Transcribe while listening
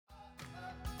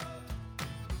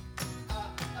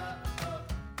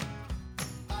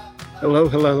Hello,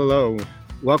 hello, hello.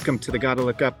 Welcome to the Gotta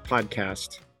Look Up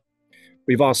podcast.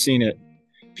 We've all seen it.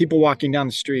 People walking down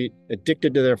the street,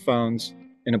 addicted to their phones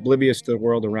and oblivious to the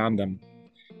world around them.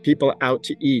 People out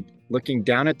to eat, looking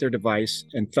down at their device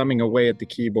and thumbing away at the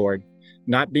keyboard,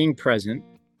 not being present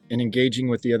and engaging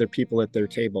with the other people at their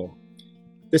table.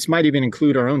 This might even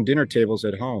include our own dinner tables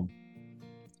at home.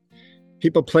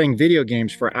 People playing video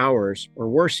games for hours, or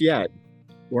worse yet,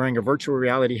 wearing a virtual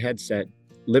reality headset,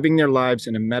 living their lives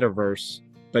in a metaverse,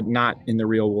 but not in the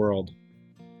real world.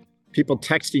 People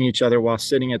texting each other while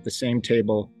sitting at the same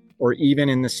table or even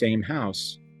in the same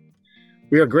house.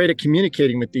 We are great at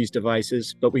communicating with these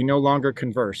devices, but we no longer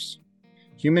converse.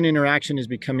 Human interaction is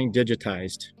becoming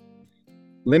digitized.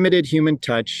 Limited human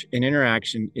touch and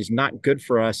interaction is not good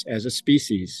for us as a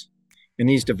species, and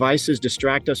these devices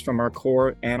distract us from our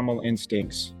core animal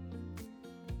instincts.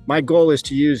 My goal is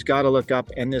to use Gotta Look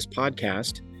Up and this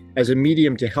podcast as a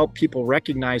medium to help people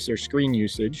recognize their screen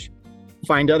usage,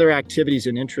 find other activities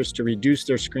and interests to reduce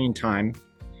their screen time,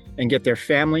 and get their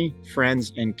family,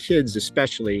 friends, and kids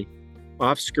especially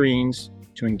off screens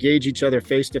to engage each other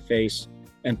face-to-face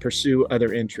and pursue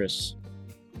other interests.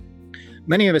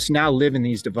 Many of us now live in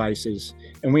these devices,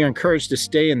 and we are encouraged to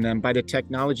stay in them by the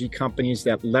technology companies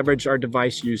that leverage our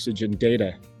device usage and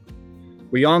data.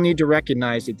 We all need to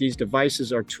recognize that these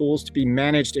devices are tools to be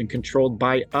managed and controlled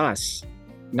by us,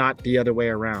 not the other way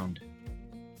around.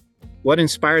 What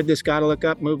inspired this Gotta Look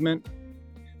Up movement?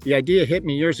 The idea hit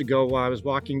me years ago while I was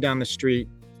walking down the street,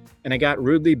 and I got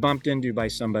rudely bumped into by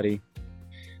somebody.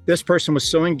 This person was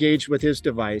so engaged with his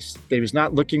device that he was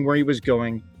not looking where he was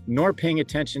going, nor paying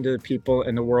attention to the people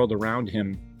and the world around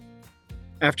him.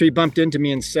 After he bumped into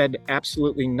me and said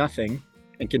absolutely nothing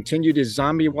and continued his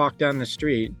zombie walk down the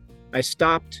street, I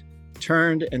stopped,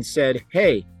 turned, and said,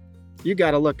 "Hey, you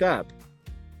gotta look up."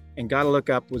 And Gotta Look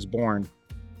Up was born.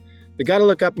 The Gotta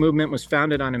Look Up movement was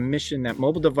founded on a mission that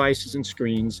mobile devices and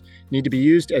screens need to be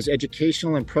used as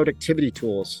educational and productivity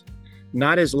tools,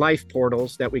 not as life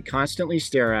portals that we constantly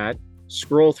stare at,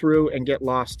 scroll through, and get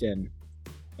lost in.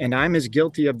 And I'm as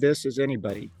guilty of this as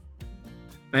anybody.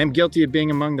 I am guilty of being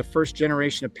among the first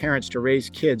generation of parents to raise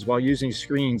kids while using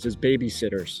screens as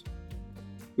babysitters.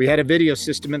 We had a video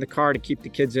system in the car to keep the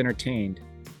kids entertained.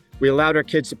 We allowed our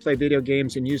kids to play video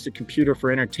games and use the computer for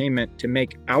entertainment to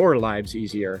make our lives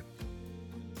easier.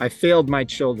 I failed my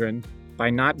children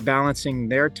by not balancing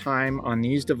their time on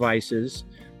these devices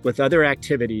with other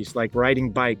activities like riding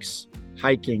bikes,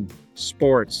 hiking,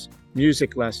 sports,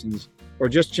 music lessons, or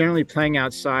just generally playing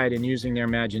outside and using their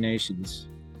imaginations.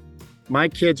 My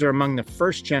kids are among the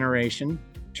first generation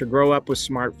to grow up with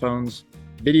smartphones,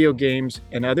 video games,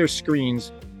 and other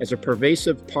screens as a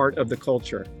pervasive part of the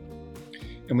culture.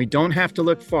 And we don't have to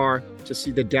look far to see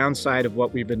the downside of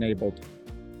what we've enabled.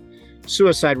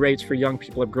 Suicide rates for young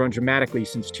people have grown dramatically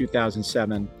since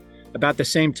 2007, about the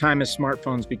same time as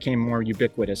smartphones became more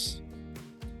ubiquitous.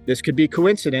 This could be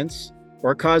coincidence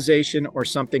or causation or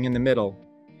something in the middle.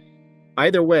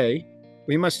 Either way,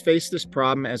 we must face this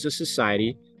problem as a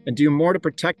society and do more to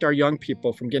protect our young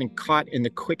people from getting caught in the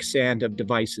quicksand of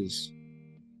devices.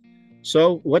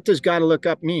 So, what does Gotta Look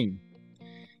Up mean?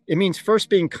 It means first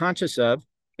being conscious of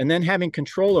and then having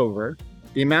control over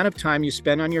the amount of time you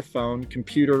spend on your phone,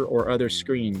 computer, or other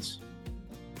screens.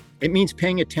 It means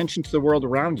paying attention to the world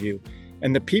around you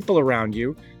and the people around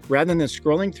you rather than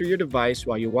scrolling through your device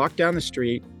while you walk down the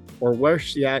street, or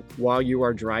worse yet, while you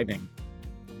are driving.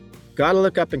 Gotta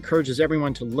Look Up encourages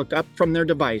everyone to look up from their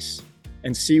device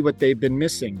and see what they've been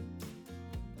missing.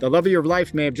 The love of your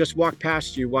life may have just walked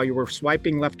past you while you were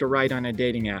swiping left or right on a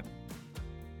dating app.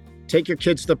 Take your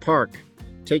kids to the park.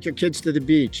 Take your kids to the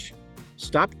beach.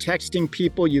 Stop texting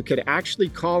people you could actually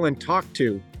call and talk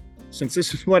to, since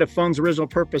this is what a phone's original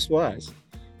purpose was.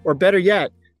 Or better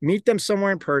yet, meet them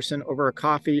somewhere in person over a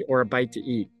coffee or a bite to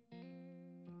eat.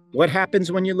 What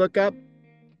happens when you look up?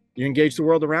 You engage the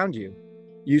world around you.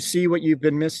 You see what you've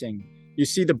been missing. You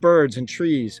see the birds and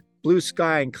trees, blue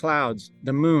sky and clouds,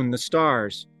 the moon, the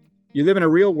stars. You live in a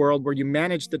real world where you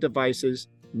manage the devices,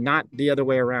 not the other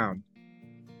way around.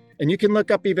 And you can look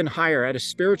up even higher at a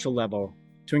spiritual level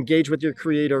to engage with your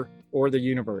creator or the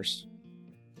universe.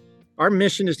 Our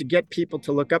mission is to get people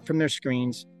to look up from their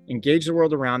screens, engage the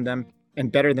world around them,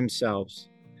 and better themselves.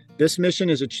 This mission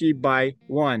is achieved by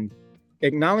 1,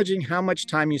 acknowledging how much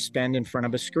time you spend in front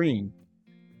of a screen.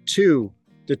 2,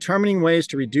 determining ways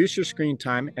to reduce your screen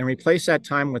time and replace that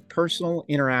time with personal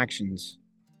interactions.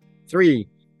 3,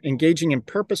 engaging in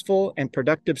purposeful and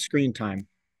productive screen time,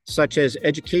 such as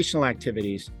educational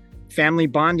activities, family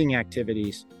bonding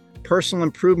activities, personal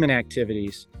improvement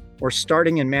activities, or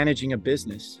starting and managing a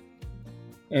business.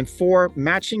 And 4,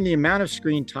 matching the amount of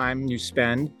screen time you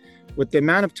spend with the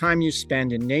amount of time you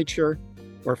spend in nature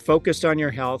or focused on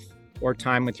your health or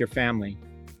time with your family.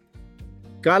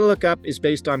 Gotta Look Up is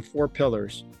based on 4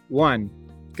 pillars. 1,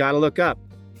 gotta look up.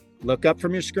 Look up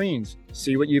from your screens,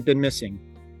 see what you've been missing.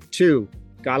 2,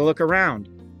 gotta look around.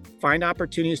 Find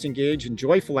opportunities to engage in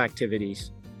joyful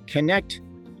activities. Connect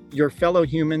your fellow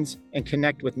humans and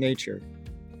connect with nature.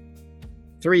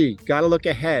 3, gotta look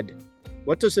ahead.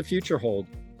 What does the future hold?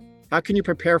 How can you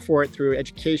prepare for it through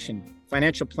education,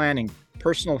 financial planning,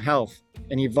 personal health,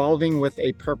 and evolving with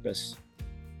a purpose?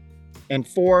 And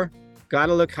 4,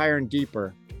 gotta look higher and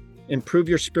deeper. Improve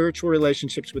your spiritual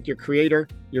relationships with your creator,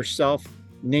 yourself,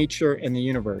 nature, and the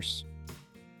universe.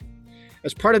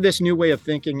 As part of this new way of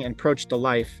thinking and approach to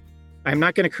life, I'm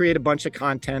not going to create a bunch of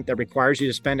content that requires you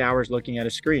to spend hours looking at a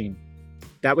screen.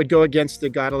 That would go against the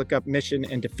Gotta Look Up mission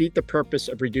and defeat the purpose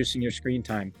of reducing your screen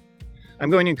time. I'm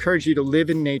going to encourage you to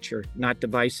live in nature, not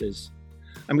devices.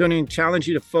 I'm going to challenge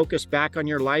you to focus back on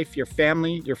your life, your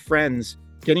family, your friends,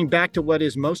 getting back to what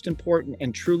is most important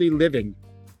and truly living,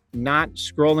 not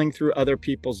scrolling through other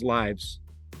people's lives.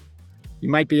 You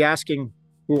might be asking,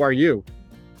 who are you?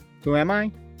 Who am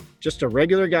I? Just a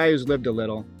regular guy who's lived a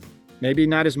little. Maybe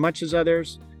not as much as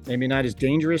others, maybe not as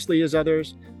dangerously as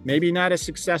others, maybe not as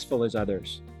successful as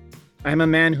others. I'm a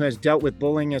man who has dealt with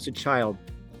bullying as a child,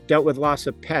 dealt with loss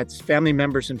of pets, family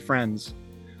members, and friends.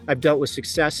 I've dealt with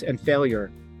success and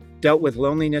failure, dealt with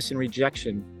loneliness and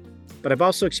rejection, but I've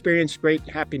also experienced great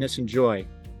happiness and joy.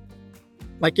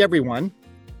 Like everyone,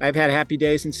 I've had happy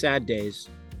days and sad days.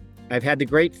 I've had the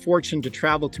great fortune to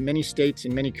travel to many states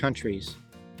and many countries.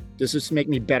 Does this make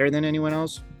me better than anyone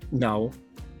else? No,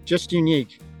 just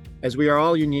unique, as we are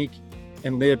all unique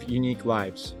and live unique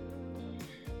lives.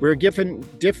 We're given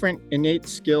different innate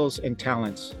skills and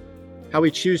talents. How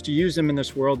we choose to use them in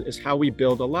this world is how we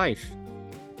build a life.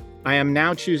 I am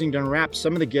now choosing to unwrap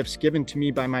some of the gifts given to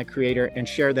me by my Creator and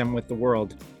share them with the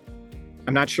world.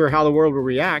 I'm not sure how the world will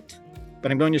react,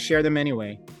 but I'm going to share them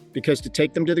anyway, because to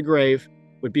take them to the grave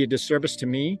would be a disservice to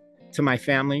me, to my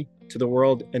family, to the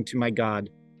world, and to my God.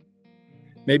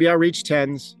 Maybe I'll reach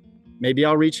tens, maybe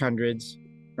I'll reach hundreds,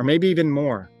 or maybe even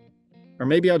more. Or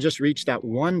maybe I'll just reach that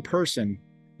one person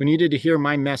who needed to hear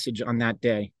my message on that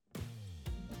day.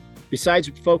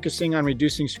 Besides focusing on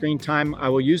reducing screen time, I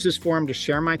will use this forum to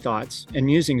share my thoughts and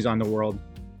musings on the world,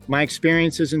 my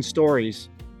experiences and stories,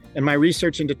 and my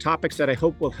research into topics that I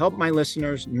hope will help my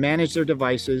listeners manage their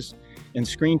devices and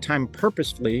screen time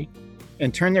purposefully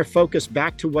and turn their focus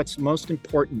back to what's most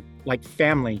important, like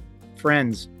family,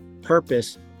 friends,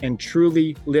 purpose, and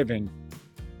truly living.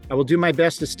 I will do my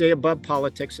best to stay above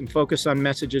politics and focus on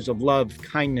messages of love,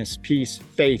 kindness, peace,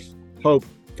 faith, hope,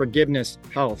 forgiveness,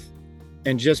 health,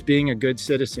 and just being a good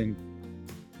citizen.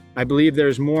 I believe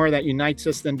there's more that unites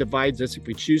us than divides us if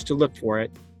we choose to look for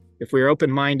it, if we are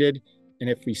open-minded, and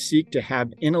if we seek to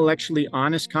have intellectually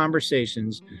honest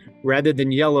conversations rather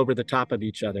than yell over the top of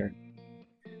each other.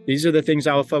 These are the things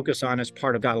I will focus on as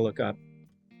part of Gotta Look Up.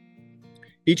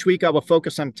 Each week, I will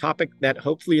focus on a topic that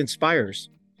hopefully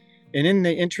inspires. And in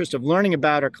the interest of learning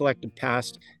about our collective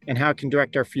past and how it can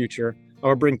direct our future, I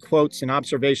will bring quotes and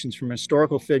observations from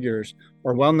historical figures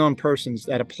or well-known persons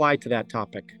that apply to that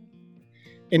topic.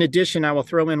 In addition, I will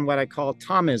throw in what I call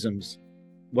Thomisms.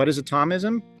 What is a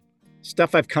Thomism?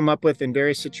 Stuff I've come up with in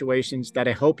various situations that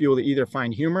I hope you will either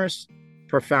find humorous,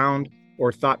 profound,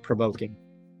 or thought-provoking.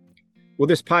 Will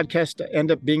this podcast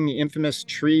end up being the infamous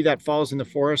tree that falls in the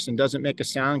forest and doesn't make a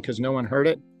sound because no one heard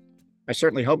it? I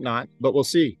certainly hope not, but we'll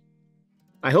see.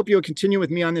 I hope you'll continue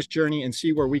with me on this journey and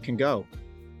see where we can go.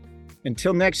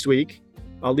 Until next week,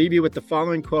 I'll leave you with the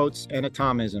following quotes and a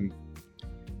Thomism.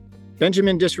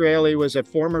 Benjamin Disraeli was a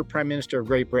former Prime Minister of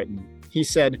Great Britain. He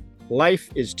said,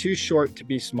 "Life is too short to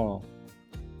be small."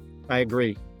 I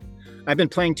agree. I've been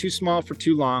playing too small for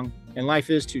too long, and life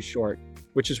is too short,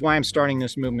 which is why I'm starting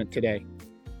this movement today.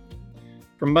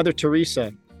 From Mother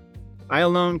Teresa, "I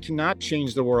alone cannot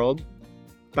change the world,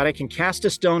 but I can cast a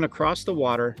stone across the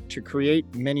water to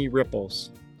create many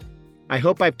ripples." I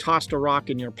hope I've tossed a rock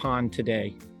in your pond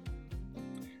today.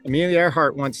 Amelia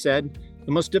Earhart once said,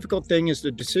 "The most difficult thing is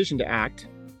the decision to act.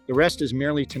 The rest is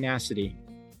merely tenacity."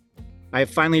 I have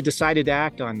finally decided to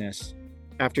act on this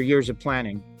after years of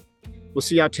planning. We'll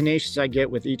see how tenacious I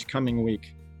get with each coming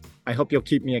week. I hope you'll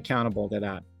keep me accountable to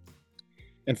that.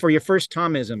 And for your first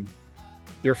Thomism,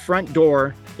 your front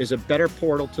door is a better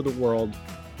portal to the world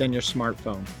than your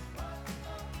smartphone.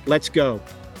 Let's go.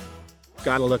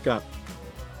 Gotta look up.